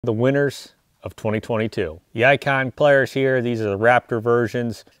The winners of 2022. The Icon players here, these are the Raptor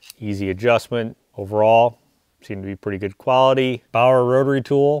versions. Easy adjustment. Overall, seem to be pretty good quality. Bauer rotary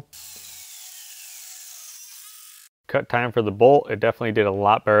tool. Cut time for the bolt, it definitely did a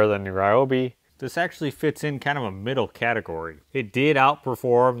lot better than the Ryobi. This actually fits in kind of a middle category. It did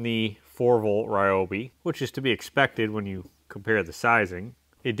outperform the 4-volt Ryobi, which is to be expected when you compare the sizing.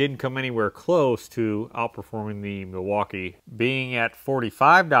 It didn't come anywhere close to outperforming the Milwaukee. Being at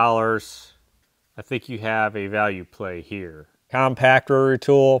 $45, I think you have a value play here. Compact rotary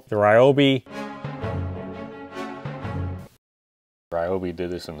tool, the Ryobi. Ryobi did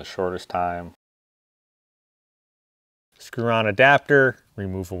this in the shortest time. Screw-on adapter,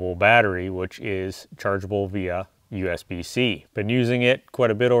 removable battery, which is chargeable via USB-C. Been using it quite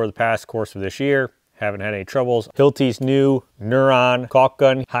a bit over the past course of this year. Haven't had any troubles. Hilti's new Neuron caulk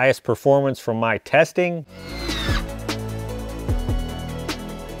gun, highest performance from my testing.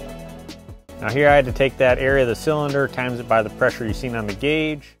 Now here I had to take that area of the cylinder, times it by the pressure you've seen on the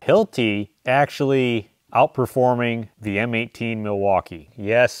gauge. Hilti actually outperforming the M18 Milwaukee.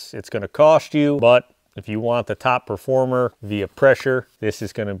 Yes, it's gonna cost you, but if you want the top performer via pressure, this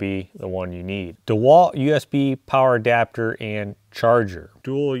is gonna be the one you need. DeWalt USB power adapter and charger.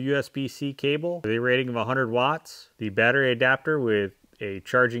 Dual USB-C cable with a rating of 100 watts. The battery adapter with a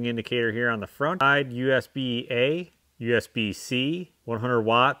charging indicator here on the front side. USB-A, USB-C, 100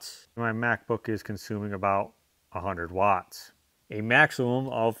 watts. My MacBook is consuming about 100 watts. A maximum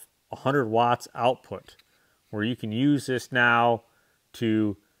of 100 watts output, where you can use this now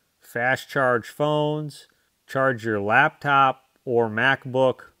to fast charge phones, charge your laptop or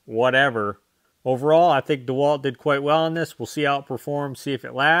MacBook, whatever. Overall, I think DeWalt did quite well on this. We'll see how it performs, see if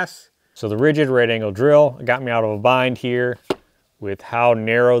it lasts. So the rigid right angle drill got me out of a bind here with how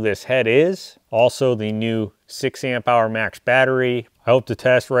narrow this head is. Also the new 6 amp hour max battery. I hope to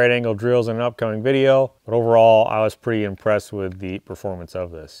test right angle drills in an upcoming video, but overall I was pretty impressed with the performance of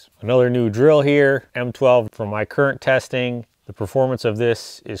this. Another new drill here, M12 from my current testing. The performance of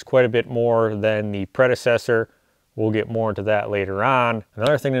this is quite a bit more than the predecessor. We'll get more into that later on.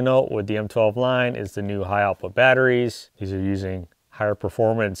 Another thing to note with the M12 line is the new high output batteries. These are using higher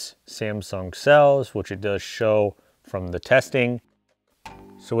performance Samsung cells, which it does show from the testing.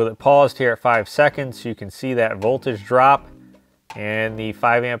 So with it paused here at 5 seconds, you can see that voltage drop, and the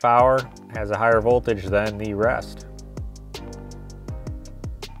 5 amp hour has a higher voltage than the rest.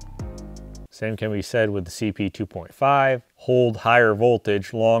 Same can be said with the CP 2.5, hold higher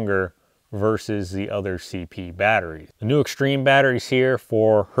voltage longer versus the other CP batteries. The new Extreme batteries here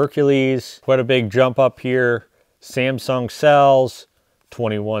for Hercules, quite a big jump up here. Samsung cells,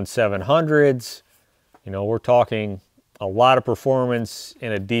 21700s. You know, we're talking a lot of performance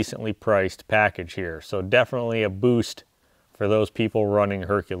in a decently priced package here. So definitely a boost for those people running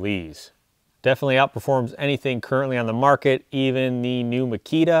Hercules. Definitely outperforms anything currently on the market, even the new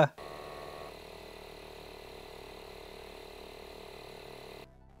Makita.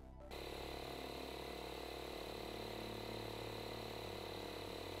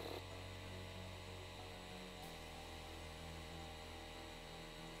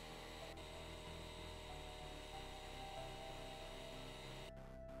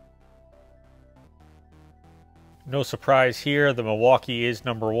 No surprise here, the Milwaukee is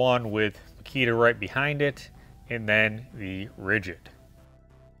 #1 with Makita right behind it, and then the Rigid.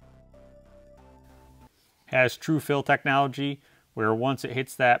 Has true fill technology, where once it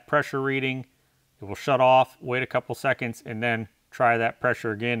hits that pressure reading, it will shut off, wait a couple seconds, and then try that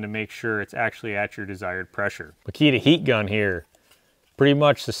pressure again to make sure it's actually at your desired pressure. Makita heat gun here, pretty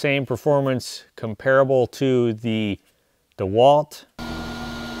much the same performance comparable to the DeWalt.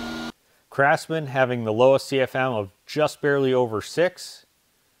 Craftsman having the lowest CFM of just barely over 6,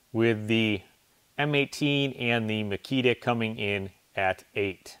 with the M18 and the Makita coming in at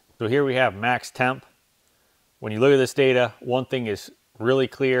 8. So here we have max temp. When you look at this data, one thing is really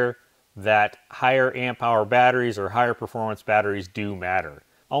clear, that higher amp hour batteries or higher performance batteries do matter.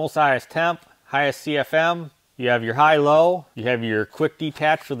 Almost highest temp, highest CFM, you have your high-low, you have your quick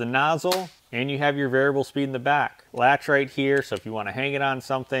detach for the nozzle, and you have your variable speed in the back. Latch right here, so if you want to hang it on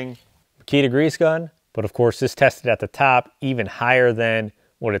something. Makita grease gun, but of course this tested at the top even higher than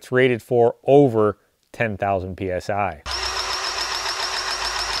what it's rated for, over 10,000 PSI.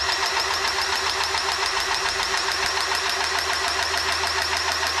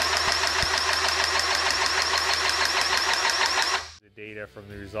 The data from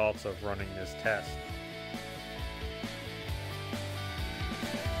the results of running this test.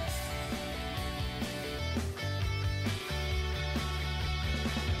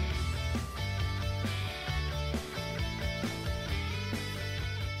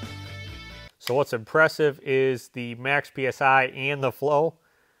 So what's impressive is the max PSI and the flow.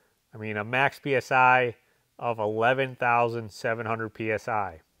 I mean, a max PSI of 11,700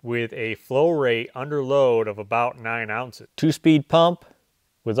 PSI with a flow rate under load of about 9 ounces. 2-speed pump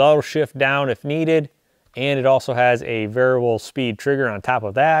with auto shift down if needed. And it also has a variable speed trigger on top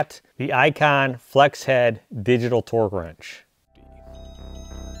of that. The Icon Flex Head digital torque wrench.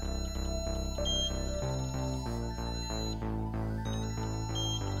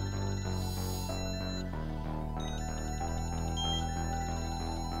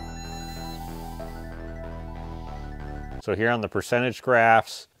 So here on the percentage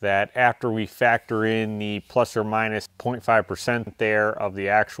graphs, that after we factor in the plus or minus 0.5% there of the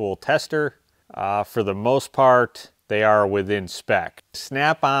actual tester, for the most part, they are within spec.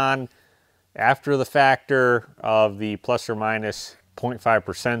 Snap-on, after the factor of the plus or minus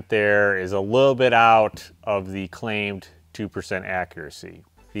 0.5% there, is a little bit out of the claimed 2% accuracy.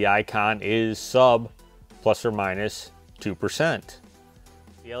 The Icon is sub plus or minus 2%.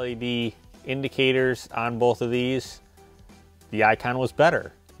 The LED indicators on both of these, the Icon was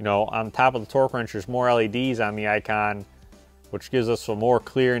better. You know, on top of the torque wrench, there's more LEDs on the Icon, which gives us a more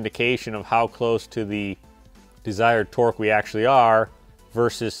clear indication of how close to the desired torque we actually are,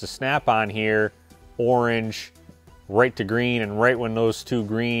 versus the Snap-on here, orange, right to green, and right when those two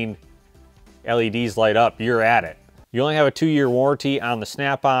green LEDs light up, you're at it. You only have a 2-year warranty on the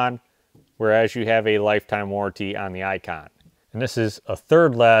Snap-on, whereas you have a lifetime warranty on the Icon. And this is a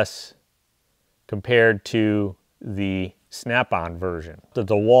third less compared to the Snap-on version, the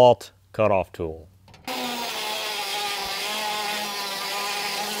DeWalt cutoff tool.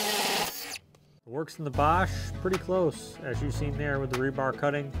 Works in the Bosch, pretty close, as you've seen there with the rebar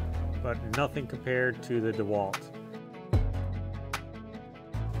cutting, but nothing compared to the DeWalt.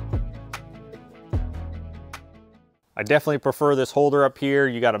 I definitely prefer this holder up here.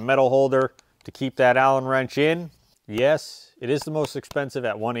 You got a metal holder to keep that Allen wrench in. Yes, it is the most expensive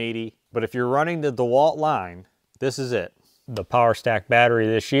at $180, but if you're running the DeWalt line, this is it. The Power Stack battery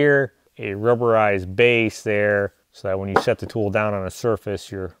this year, a rubberized base there, so that when you set the tool down on a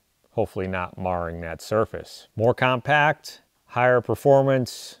surface, you're hopefully not marring that surface. More compact, higher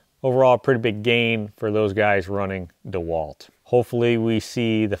performance, overall a pretty big gain for those guys running DeWalt. Hopefully we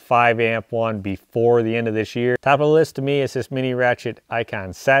see the 5 amp one before the end of this year. Top of the list to me is this mini ratchet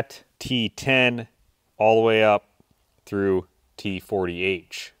Icon set, T10 all the way up through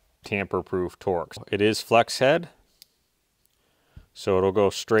T40H, tamper-proof torques. It is flex head, so it'll go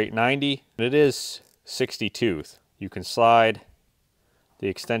straight 90. It is 60 tooth. You can slide the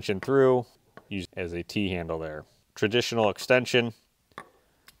extension through, use it as a T-handle there. Traditional extension,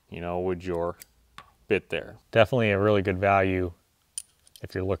 you know, with your bit there. Definitely a really good value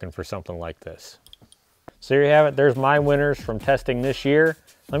if you're looking for something like this. So there you have it. There's my winners from testing this year.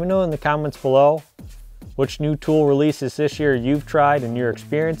 Let me know in the comments below which new tool releases this year you've tried and your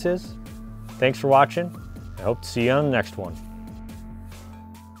experiences. Thanks for watching. I hope to see you on the next one.